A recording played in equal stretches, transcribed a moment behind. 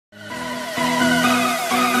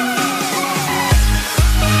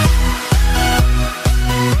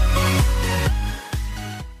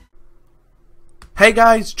Hey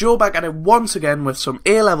guys, Joe back at it once again with some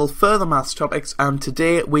A-level further maths topics, and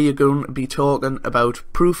today we are going to be talking about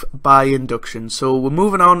proof by induction. So we're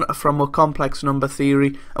moving on from our complex number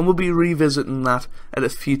theory, and we'll be revisiting that at a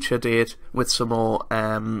future date with some more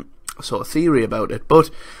sort of theory about it.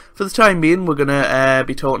 But for the time being, we're going to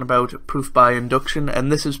be talking about proof by induction,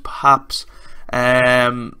 and this is perhaps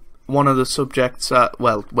one of the subjects that,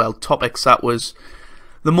 topics that was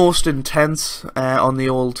the most intense on the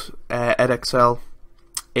old Edexcel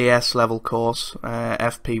AS level course,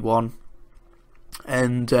 FP1,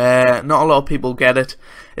 and not a lot of people get it.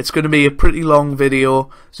 It's going to be a pretty long video,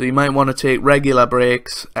 so you might want to take regular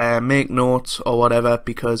breaks, make notes or whatever,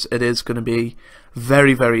 because it is going to be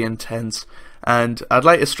very, very intense. And I'd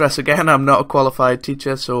like to stress again, I'm not a qualified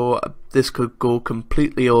teacher, so this could go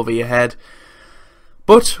completely over your head,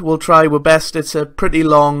 but we'll try our best. It's a pretty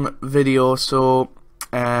long video, so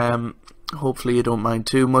hopefully you don't mind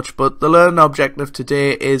too much, but the learning objective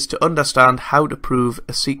today is to understand how to prove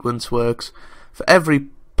a sequence works for every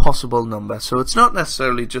possible number. So it's not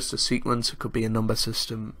necessarily just a sequence, it could be a number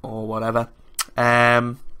system or whatever.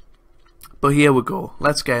 But here we go,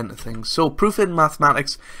 let's get into things. So proof in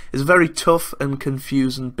mathematics is a very tough and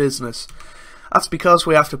confusing business. That's because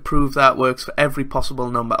we have to prove that works for every possible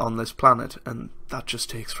number on this planet, and that just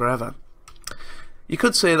takes forever. You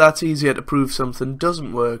could say that's easier to prove something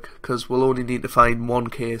doesn't work, because we'll only need to find one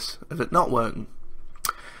case of it not working.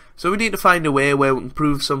 So we need to find a way where we can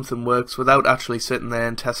prove something works without actually sitting there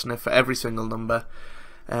and testing it for every single number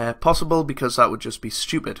possible, because that would just be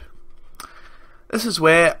stupid. This is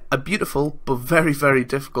where a beautiful but very, very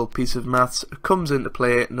difficult piece of maths comes into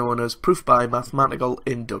play, known as proof by mathematical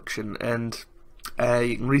induction, and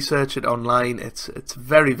you can research it online. It's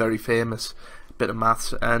very, very famous bit of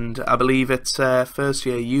maths, and I believe it's first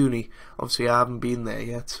year uni. Obviously I haven't been there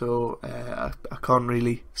yet, so I can't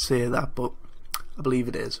really say that, but I believe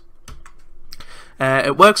it is.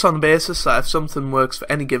 It works on the basis that if something works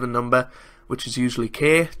for any given number, which is usually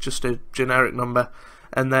k, just a generic number,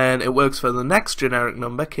 and then it works for the next generic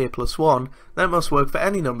number, k plus 1, then it must work for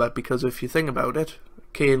any number, because if you think about it,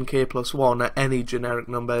 k and k plus 1 are any generic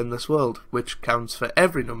number in this world, which counts for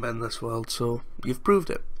every number in this world, so you've proved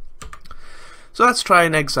it. So let's try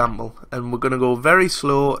an example, and we're going to go very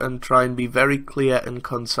slow and try and be very clear and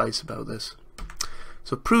concise about this.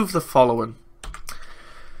 So prove the following.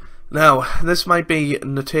 Now, this might be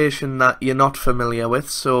notation that you're not familiar with,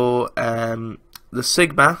 so the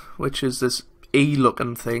sigma, which is this E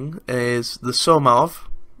looking thing, is the sum of,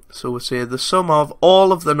 so we'll say the sum of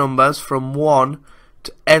all of the numbers from 1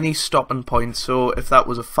 to any stopping point. So if that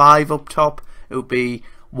was a 5 up top, it would be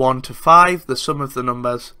 1 to 5, the sum of the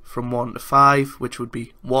numbers from 1 to 5, which would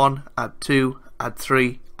be 1, add 2, add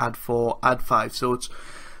 3, add 4, add 5. So it's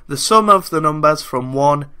the sum of the numbers from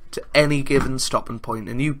 1 to any given stopping point,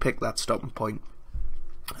 and you pick that stopping point.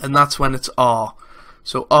 And that's when it's R.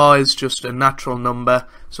 So R is just a natural number,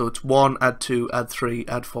 so it's 1, add 2, add 3,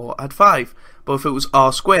 add 4, add 5. But if it was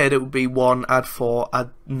R squared, it would be 1, add 4, add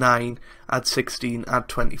 9, add 16, add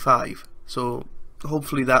 25. So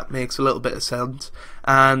hopefully that makes a little bit of sense.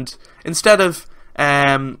 And instead of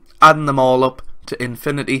adding them all up to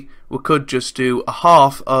infinity, we could just do a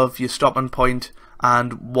half of your stopping point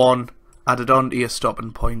and 1 added on to your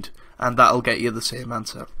stopping point, and that'll get you the same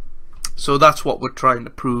answer. So that's what we're trying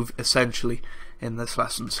to prove essentially in this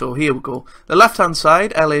lesson. So here we go. The left hand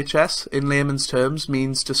side, LHS, in layman's terms,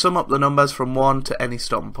 means to sum up the numbers from 1 to any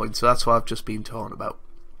stopping point. So that's what I've just been talking about.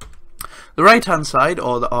 The right hand side,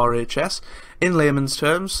 or the RHS, in layman's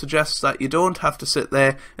terms, suggests that you don't have to sit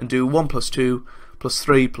there and do 1 plus 2 plus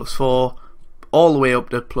 3 plus 4 all the way up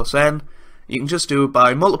to plus n. You can just do it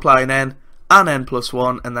by multiplying n and n plus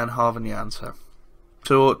 1 and then halving your answer.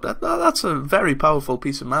 So that's a very powerful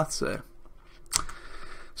piece of maths there.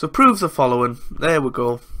 So prove the following. There we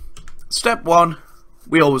go. Step 1,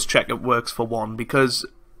 we always check it works for 1, because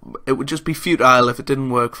it would just be futile if it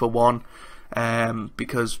didn't work for 1,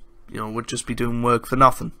 because we'd just be doing work for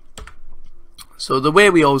nothing. So the way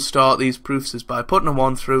we always start these proofs is by putting a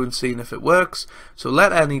 1 through and seeing if it works. So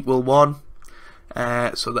let n equal 1.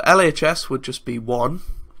 So the LHS would just be 1,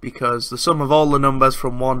 because the sum of all the numbers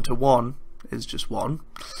from 1 to 1 is just 1.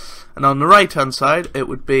 And on the right hand side, it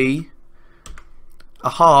would be a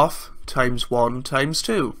half times 1 times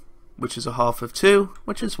 2, which is a half of 2,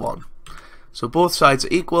 which is 1. So both sides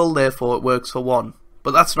are equal, therefore it works for 1.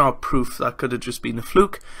 But that's not a proof, that could have just been a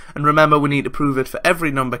fluke. And remember, we need to prove it for every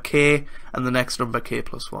number k and the next number k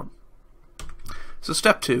plus 1. So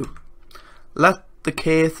step 2, let the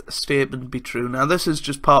kth statement be true. Now this is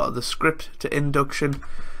just part of the script to induction.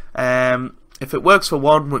 If it works for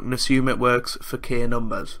 1, we can assume it works for k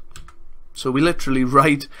numbers. So we literally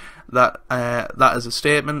write that that as a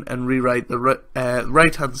statement and rewrite the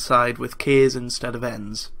right hand side with k's instead of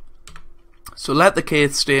n's. So let the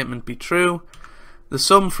kth statement be true. The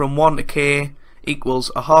sum from 1 to k equals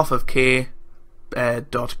a half of k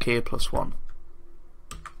dot k plus 1.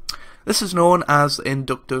 This is known as the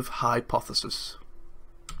inductive hypothesis.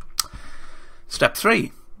 Step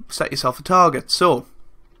 3. Set yourself a target. So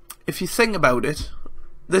if you think about it,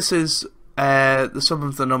 this is the sum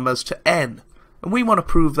of the numbers to n, and we want to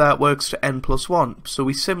prove that works to n plus 1, so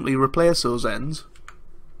we simply replace those n's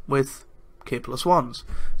with k plus 1's.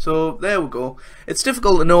 So there we go. It's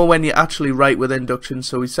difficult to know when you actually write with induction,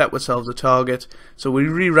 so we set ourselves a target. So we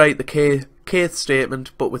rewrite the kth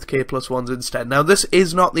statement but with k plus 1's instead. Now this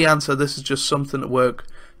is not the answer, this is just something to work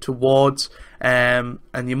towards, and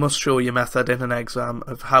you must show your method in an exam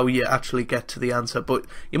of how you actually get to the answer, but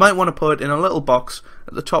you might want to put it in a little box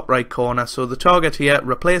at the top right corner. So the target here,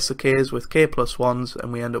 replace the k's with k plus 1's,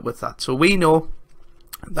 and we end up with that. So we know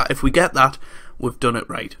that if we get that, we've done it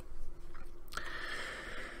right.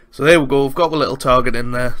 So there we go, we've got the little target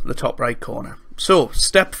in the top right corner. So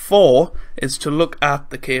step 4 is to look at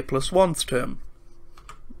the k plus 1th term.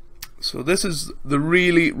 So this is the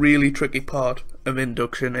really tricky part of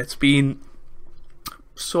induction. It's been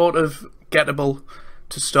sort of gettable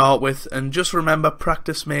to start with, and just remember,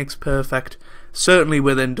 practice makes perfect, certainly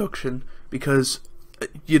with induction, because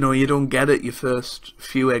you know, you don't get it your first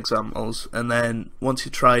few examples, and then once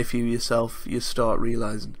you try a few yourself, you start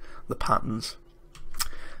realizing the patterns.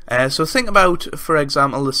 So think about, for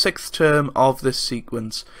example, the 6th term of this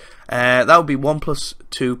sequence. That would be 1 plus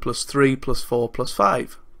 2 plus 3 plus 4 plus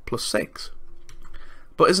 5 plus 6.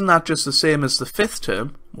 But isn't that just the same as the 5th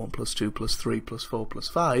term, 1 plus 2 plus 3 plus 4 plus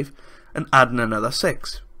 5, and adding another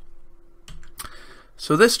 6?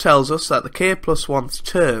 So this tells us that the k plus 1th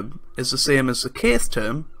term is the same as the kth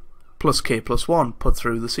term plus k plus 1 put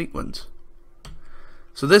through the sequence.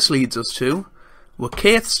 So this leads us to our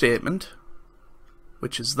kth statement,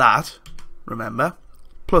 which is that, remember,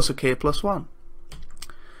 plus a k plus 1.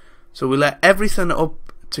 So we let everything up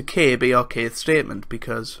to k be our kth statement,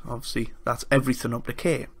 because obviously that's everything up to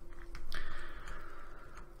k.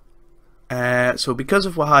 So because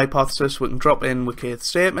of our hypothesis, we can drop in with kth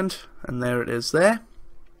statement, and there it is there.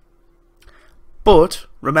 But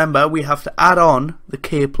remember, we have to add on the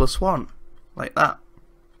k plus 1, like that,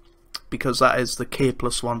 because that is the k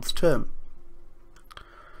plus 1th term.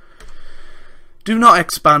 Do not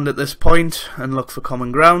expand at this point and look for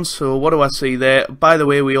common ground. So what do I see there? By the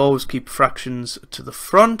way, we always keep fractions to the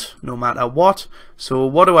front, no matter what. So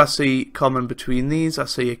what do I see common between these? I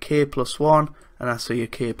see a k plus 1 and I see a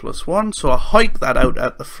k plus 1. So I hike that out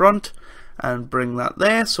at the front and bring that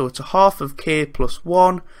there. So it's a half of k plus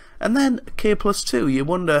 1 and then k plus 2. You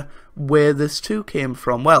wonder where this 2 came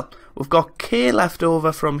from. Well, we've got k left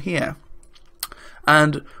over from here,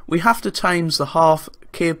 and we have to times the half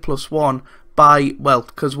k plus 1 by, well,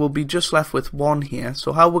 because we'll be just left with 1 here.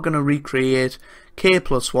 So how we're going to recreate k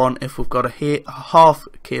plus 1 if we've got a half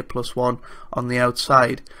k plus 1 on the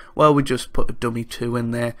outside? Well, we just put a dummy 2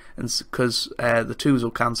 in there, and because the 2's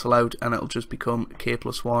will cancel out and it'll just become k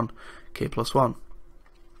plus 1, k plus 1.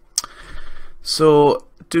 So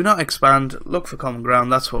do not expand, look for common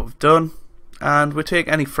ground. That's what we've done. And we take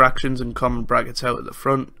any fractions and common brackets out at the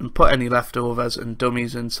front and put any leftovers and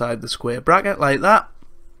dummies inside the square bracket like that.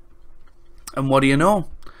 And what do you know?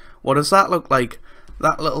 What does that look like?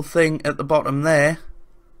 That little thing at the bottom there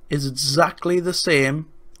is exactly the same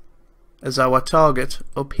as our target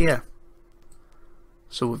up here.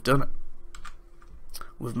 So we've done it.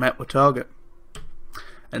 We've met our target.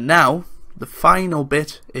 And now the final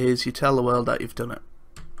bit is you tell the world that you've done it.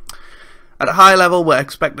 At a high level, we're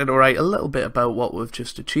expected to write a little bit about what we've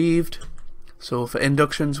just achieved. So for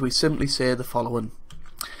inductions, we simply say the following.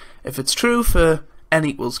 If it's true for n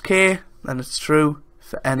equals k, then it's true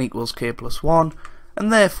for n equals k plus 1,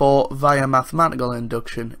 and therefore via mathematical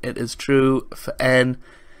induction it is true for n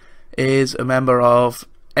is a member of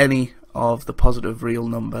any of the positive real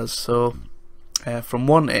numbers. So from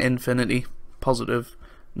 1 to infinity, positive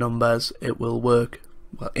numbers, it will work,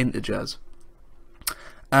 well, integers.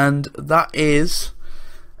 And that is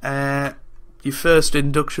your first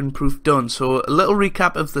induction proof done. So a little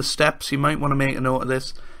recap of the steps, you might want to make a note of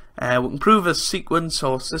this. We can prove a sequence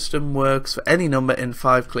or system works for any number in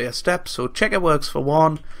 5 clear steps. So check it works for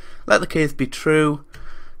 1, let the kth be true,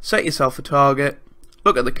 set yourself a target,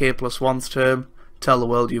 look at the k plus 1th term, tell the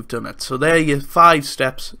world you've done it. So there are your 5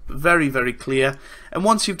 steps, very clear. And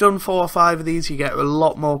once you've done 4 or 5 of these, you get a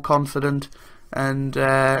lot more confident, and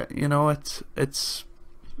you know, it's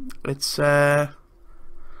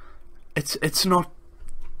not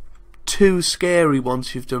too scary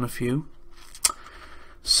once you've done a few.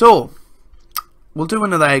 So we'll do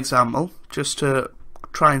another example just to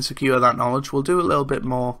try and secure that knowledge. We'll do a little bit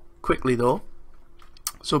more quickly though.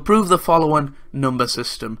 So prove the following number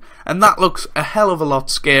system, and that looks a hell of a lot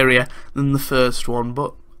scarier than the first one,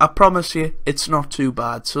 but I promise you it's not too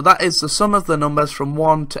bad. So that is the sum of the numbers from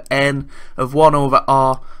 1 to n of 1 over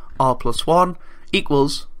r plus 1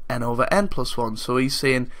 equals n over n plus 1. So he's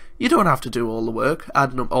saying you don't have to do all the work,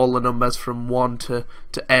 adding up all the numbers from 1 to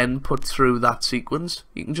n put through that sequence.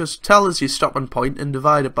 You can just tell us your stopping point and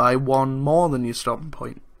divide it by 1 more than your stopping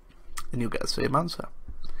point, and you'll get the same answer.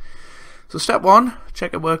 So step 1,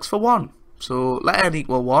 check it works for 1. So let n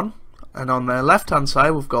equal 1, and on the left hand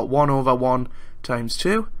side we've got 1 over 1 times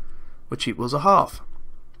 2, which equals a half.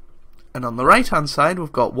 And on the right hand side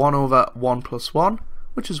we've got 1 over 1 plus 1,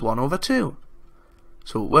 which is 1 over 2.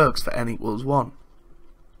 So it works for n equals 1.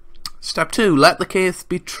 Step 2, let the kth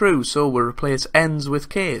be true, so we'll replace n's with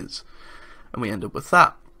k's, and we end up with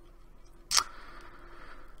that.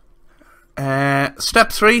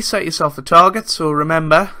 Step 3, set yourself a target. So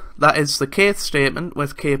remember, that is the kth statement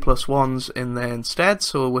with k plus 1's in there instead.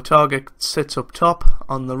 So our target sits up top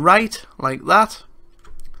on the right, like that.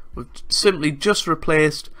 We've simply just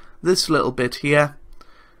replaced this little bit here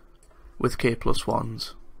with k plus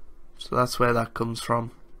 1's. So that's where that comes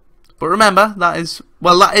from. But remember, that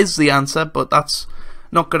is the answer, but that's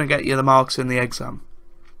not going to get you the marks in the exam.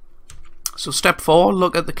 So step 4,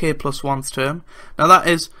 look at the k plus 1th term. Now that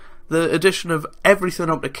is the addition of everything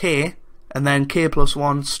up to k, and then k plus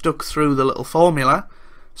 1 stuck through the little formula.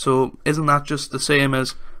 So isn't that just the same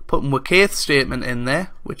as putting our kth statement in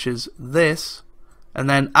there, which is this, and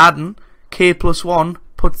then adding k plus 1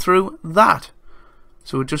 put through that?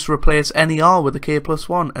 So we just replace NER with the k plus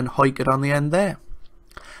 1 and hike it on the end there.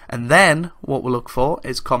 And then what we'll look for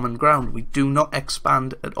is common ground. We do not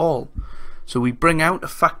expand at all. So we bring out a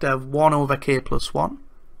factor of 1 over k plus 1,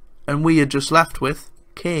 and we are just left with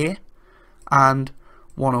k and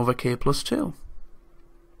 1 over k plus 2.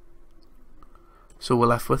 So we're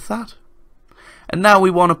left with that. And now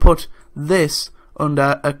we want to put this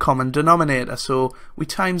under a common denominator. So we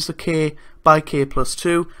times the k by k plus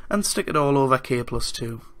 2 and stick it all over k plus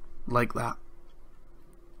 2, like that.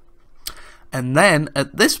 And then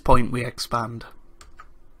at this point we expand,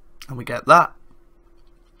 and we get that.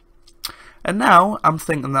 And now I'm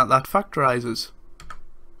thinking that that factorizes,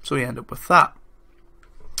 so we end up with that.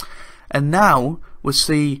 And now we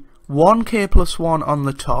see 1k plus 1 on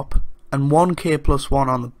the top and 1k plus 1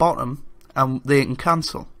 on the bottom, and they can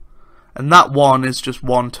cancel. And that 1 is just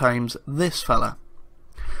 1 times this fella.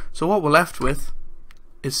 So what we're left with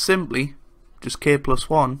is simply just k plus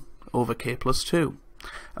 1 over k plus 2.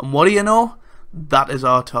 And what do you know? That is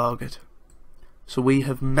our target. So we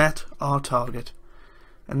have met our target.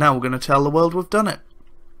 And now we're going to tell the world we've done it.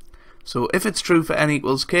 So if it's true for n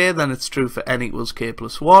equals k, then it's true for n equals k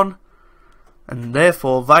plus 1. And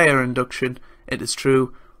therefore, via induction, it is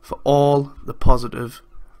true for all the positive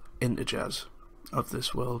integers of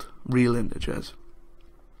this world, real integers.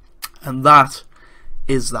 And that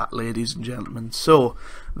is that, ladies and gentlemen. So,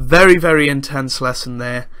 very, very intense lesson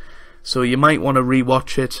there. So you might want to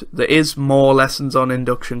rewatch it. There is more lessons on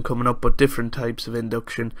induction coming up, but different types of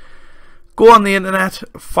induction. Go on the internet,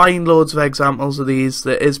 find loads of examples of these.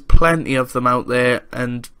 There is plenty of them out there,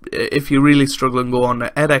 and if you're really struggling, go on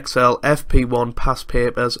to edXL, FP1, past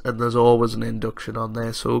papers, and there's always an induction on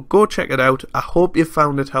there. So go check it out. I hope you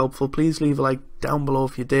found it helpful. Please leave a like down below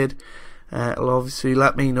if you did. It'll obviously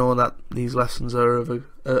let me know that these lessons are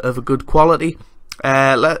of a good quality.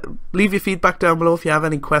 Leave your feedback down below if you have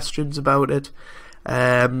any questions about it,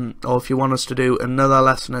 or if you want us to do another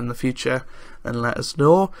lesson in the future, then let us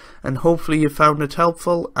know. And hopefully you found it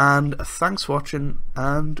helpful, and thanks for watching,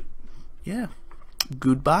 and yeah,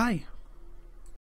 goodbye.